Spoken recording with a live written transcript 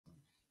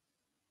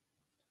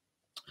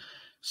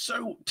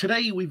So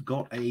today we've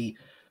got a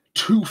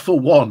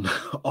 2-for-1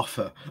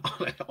 offer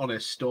on a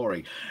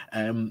story,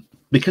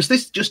 because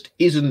this just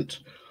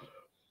isn't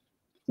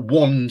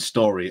one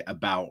story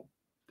about,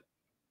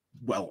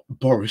 well,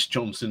 Boris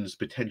Johnson's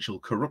potential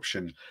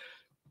corruption.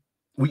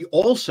 We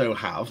also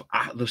have,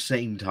 at the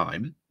same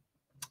time,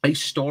 a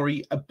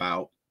story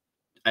about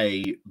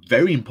a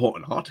very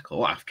important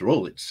article. After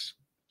all, it's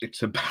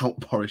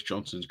about Boris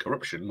Johnson's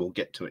corruption. We'll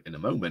get to it in a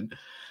moment.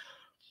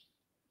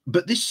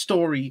 But this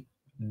story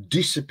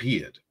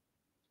disappeared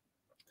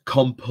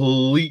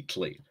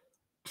completely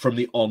from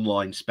the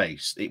online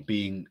space, it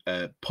being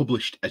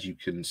published, as you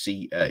can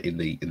see in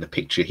the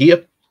picture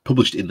here,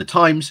 published in the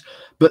Times,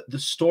 but the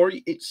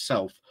story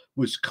itself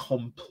was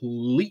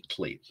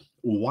completely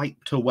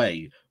wiped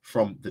away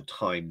from the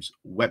Times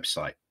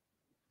website.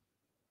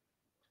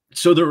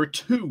 So there are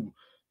two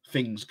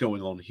things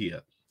going on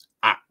here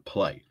at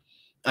play,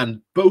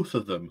 and both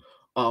of them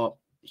are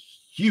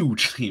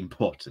hugely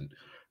important.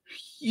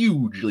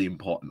 Hugely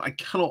important. I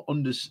cannot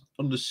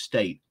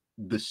understate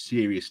the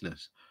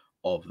seriousness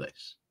of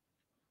this.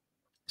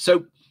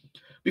 So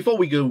before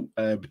we go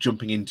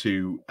jumping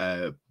into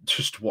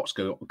just what's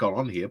gone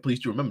on here, please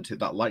do remember to hit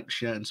that like,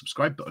 share, and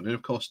subscribe button. And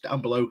of course,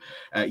 down below,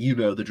 you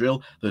know the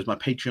drill. There's my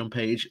Patreon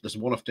page. There's a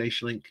one-off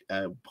donation link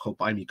called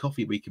Buy Me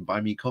Coffee, where you can buy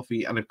me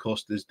coffee. And of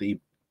course, there's the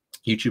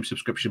YouTube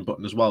subscription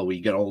button as well, where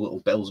you get all the little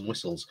bells and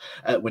whistles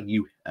when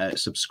you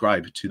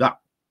subscribe to that.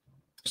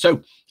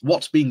 So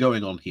what's been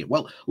going on here?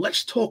 Well,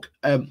 let's talk,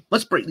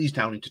 let's break these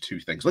down into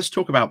two things. Let's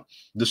talk about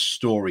the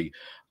story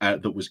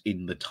that was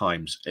in the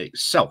Times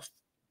itself.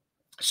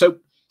 So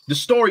the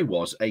story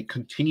was a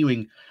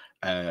continuing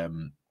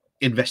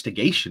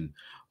investigation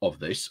of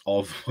this,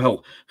 of,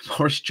 well,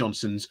 Boris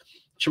Johnson's,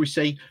 shall we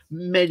say,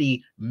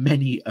 many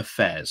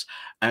affairs.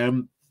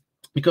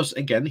 Because,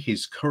 again,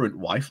 his current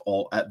wife,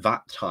 or at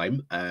that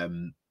time,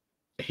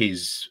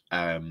 his,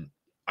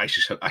 I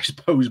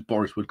suppose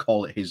Boris would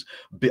call it his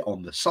bit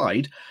on the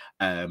side,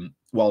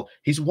 well,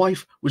 his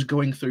wife was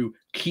going through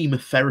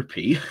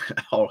chemotherapy,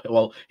 or,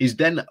 well, his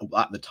then,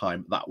 at the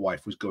time, that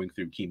wife was going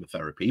through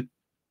chemotherapy,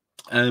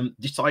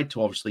 decide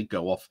to obviously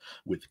go off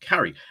with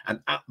Carrie. And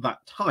at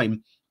that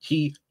time,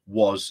 he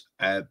was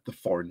the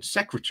Foreign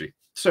Secretary.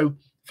 So,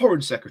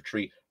 Foreign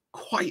Secretary,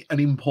 quite an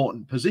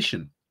important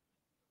position.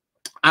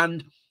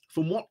 And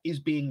from what is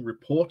being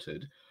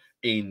reported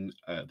in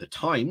the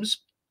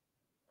Times,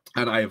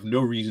 and I have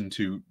no reason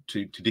to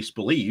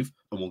disbelieve,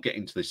 and we'll get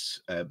into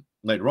this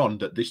later on,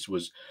 that this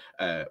was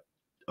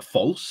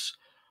false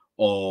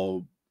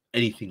or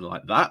anything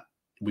like that.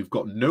 We've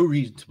got no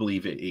reason to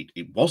believe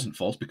it wasn't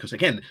false, because,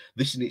 again,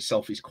 this in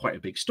itself is quite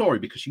a big story,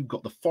 because you've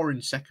got the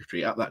Foreign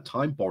Secretary at that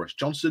time, Boris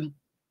Johnson,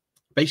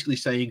 basically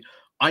saying,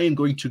 I am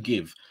going to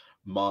give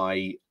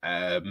my,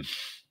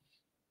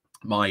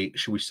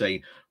 shall we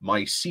say,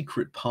 my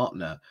secret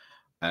partner,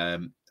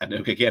 and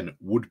again,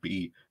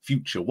 would-be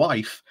future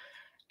wife,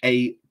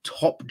 a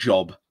top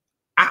job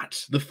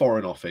at the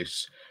Foreign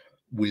Office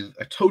with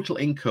a total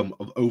income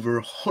of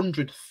over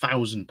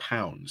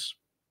 £100,000.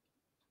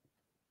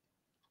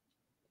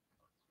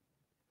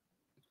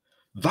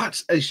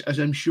 That, as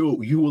I'm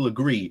sure you will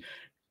agree,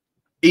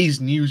 is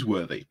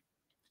newsworthy.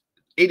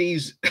 It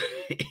is,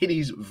 it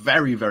is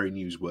very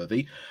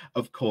newsworthy.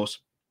 Of course,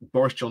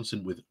 Boris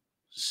Johnson, with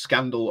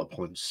scandal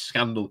upon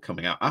scandal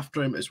coming out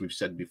after him, as we've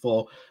said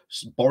before,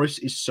 Boris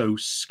is so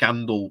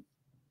scandal,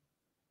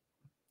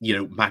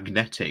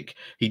 magnetic.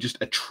 He just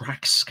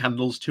attracts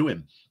scandals to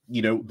him.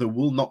 There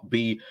will not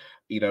be,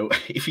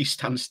 if he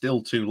stands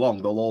still too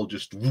long, they'll all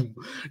just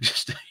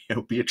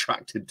be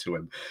attracted to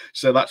him.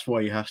 So that's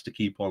why he has to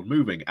keep on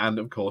moving. And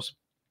of course,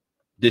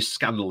 this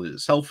scandal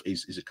itself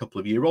is a couple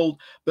of years old,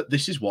 but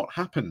this is what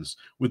happens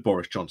with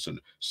Boris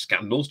Johnson.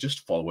 Scandals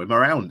just follow him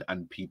around,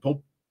 and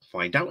people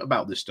find out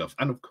about this stuff.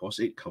 And of course,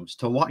 it comes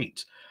to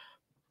light.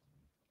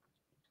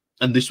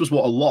 And this was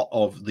what a lot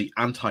of the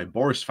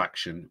anti-Boris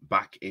faction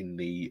back in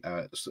the,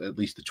 at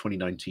least the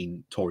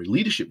 2019 Tory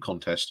leadership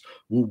contest,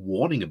 were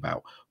warning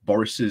about.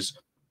 Boris's,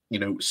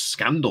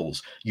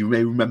 scandals. You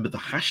may remember the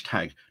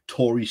hashtag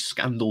Tory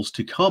scandals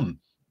to come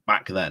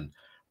back then,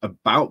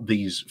 about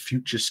these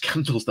future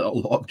scandals that a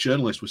lot of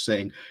journalists were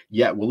saying,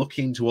 yeah, we're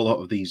looking into a lot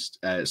of these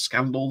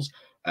scandals.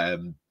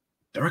 There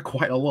are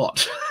quite a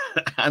lot,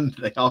 and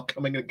they are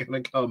going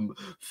to come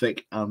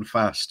thick and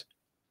fast.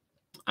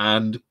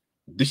 And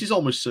this is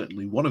almost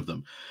certainly one of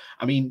them.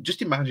 I mean,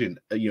 just imagine,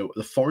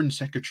 the Foreign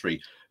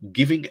Secretary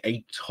giving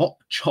a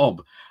top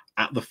job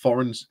at the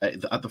Foreign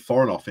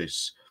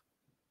Office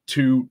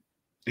to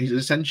his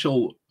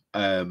essential,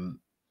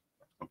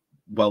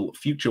 well,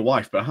 future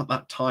wife, but at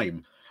that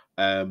time,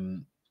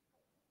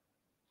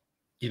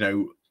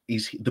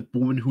 is the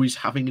woman who he's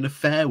having an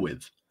affair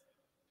with.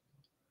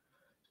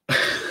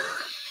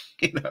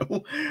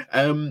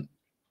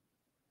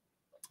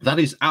 That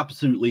is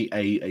absolutely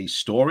a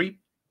story.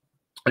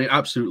 And it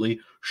absolutely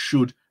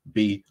should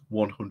be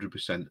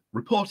 100%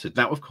 reported.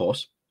 Now, of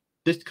course,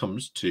 this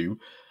comes to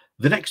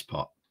the next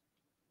part,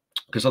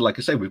 because, like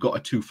I say, we've got a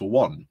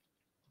 2-for-1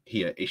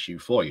 here issue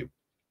for you.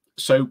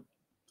 So,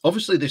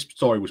 Obviously, this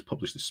story was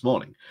published this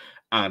morning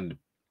and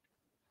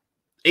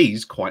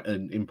is quite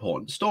an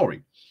important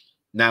story.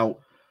 Now,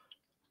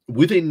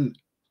 within,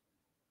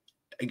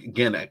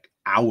 again,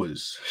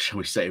 hours, shall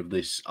we say, of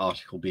this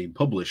article being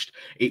published,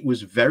 it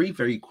was very,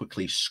 very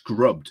quickly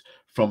scrubbed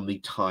from the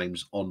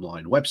Times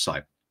online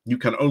website. You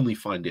can only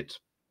find it,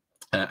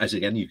 as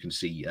again you can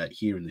see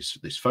here in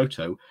this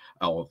photo,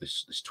 or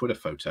this Twitter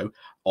photo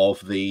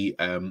of the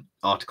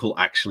article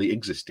actually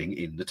existing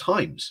in the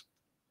Times.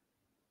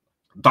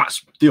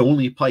 That's the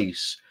only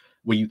place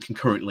where you can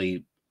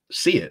currently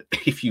see it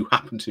if you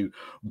happen to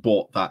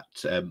bought that,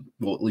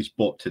 or at least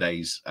bought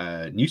today's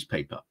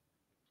newspaper.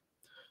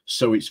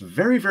 So it's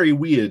very, very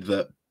weird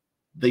that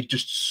they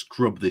just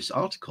scrub this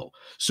article.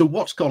 So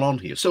what's gone on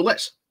here? So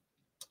let's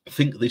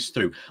think this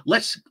through.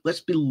 Let's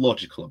be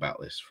logical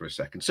about this for a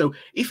second. So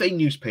if a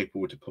newspaper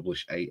were to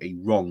publish a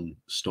wrong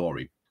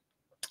story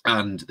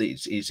and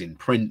it's in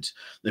print,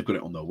 they've got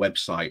it on their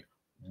website,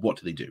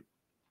 what do?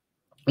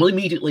 Well,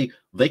 immediately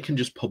they can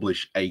just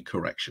publish a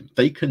correction.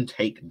 They can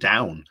take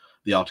down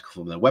the article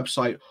from their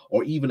website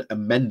or even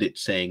amend it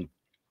saying,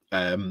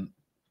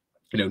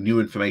 new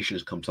information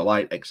has come to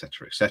light,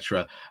 etc.,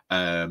 etc.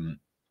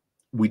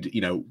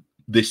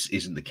 This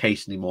isn't the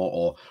case anymore,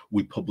 or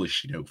we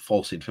publish,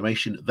 false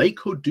information. They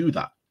could do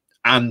that.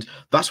 And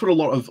that's what a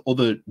lot of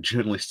other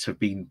journalists have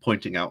been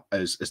pointing out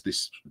as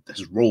this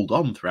has rolled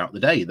on throughout the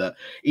day, that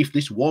if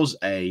this was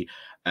a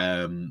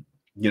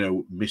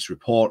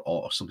misreport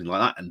or something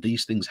like that, and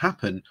these things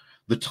happen,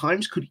 the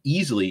Times could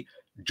easily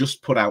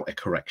just put out a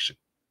correction,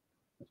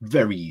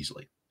 very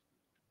easily.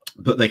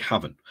 But they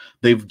haven't.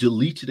 They've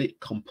deleted it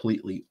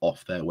completely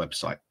off their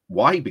website.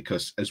 Why?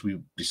 Because, as we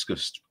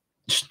discussed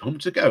just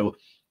moments ago,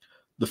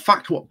 the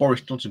fact what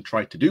Boris Johnson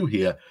tried to do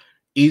here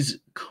is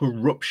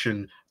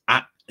corruption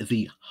at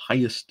the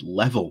highest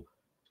level.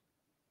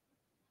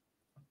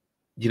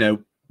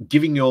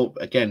 Giving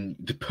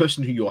the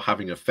person who you're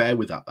having an affair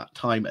with at that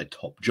time a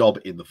top job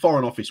in the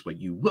Foreign Office where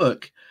you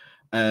work,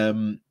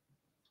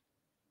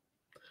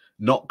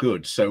 not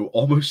good. So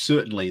almost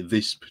certainly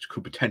this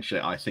could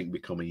potentially, I think,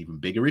 become an even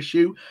bigger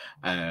issue.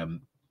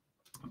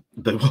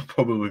 There will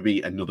probably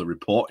be another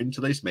report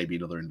into this, maybe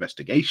another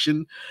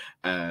investigation.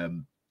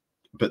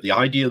 But the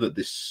idea that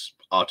this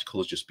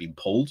article has just been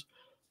pulled,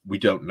 we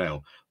don't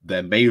know.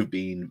 There may have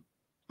been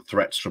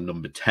threats from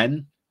Number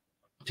 10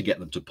 to get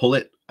them to pull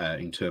it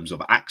in terms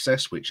of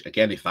access, which,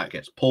 again, if that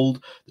gets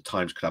pulled, the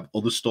Times could have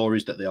other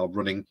stories that they are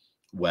running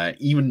where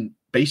even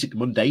basic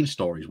mundane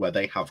stories where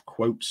they have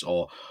quotes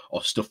or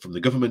stuff from the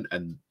government,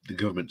 and the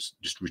government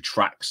just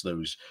retracts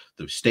those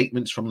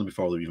statements from them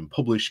before they're even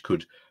published,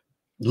 could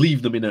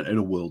leave them in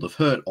a world of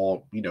hurt,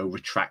 or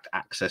retract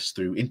access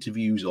through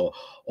interviews or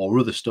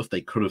other stuff.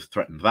 They could have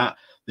threatened that.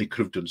 They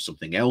could have done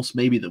something else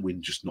maybe that we're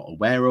just not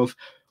aware of.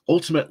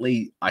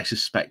 Ultimately, I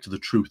suspect the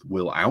truth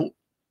will out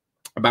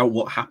about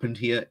what happened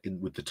here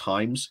with the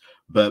Times.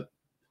 But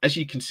as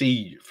you can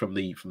see from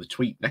the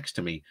tweet next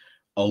to me,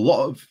 a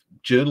lot of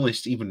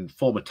journalists, even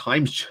former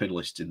Times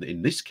journalists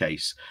in this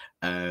case,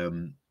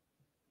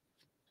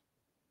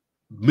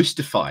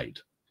 mystified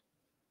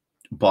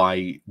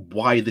by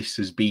why this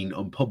has been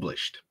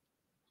unpublished.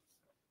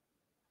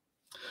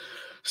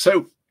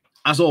 So,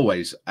 as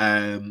always,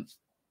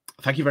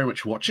 thank you very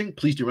much for watching.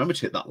 Please do remember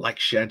to hit that like,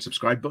 share, and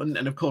subscribe button.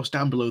 And of course,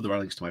 down below there are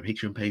links to my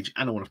Patreon page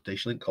and a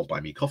one-off link called Buy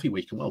Me Coffee,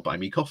 where you can buy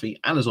me coffee.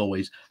 And as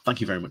always,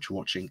 thank you very much for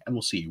watching, and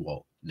we'll see you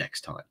all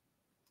next time.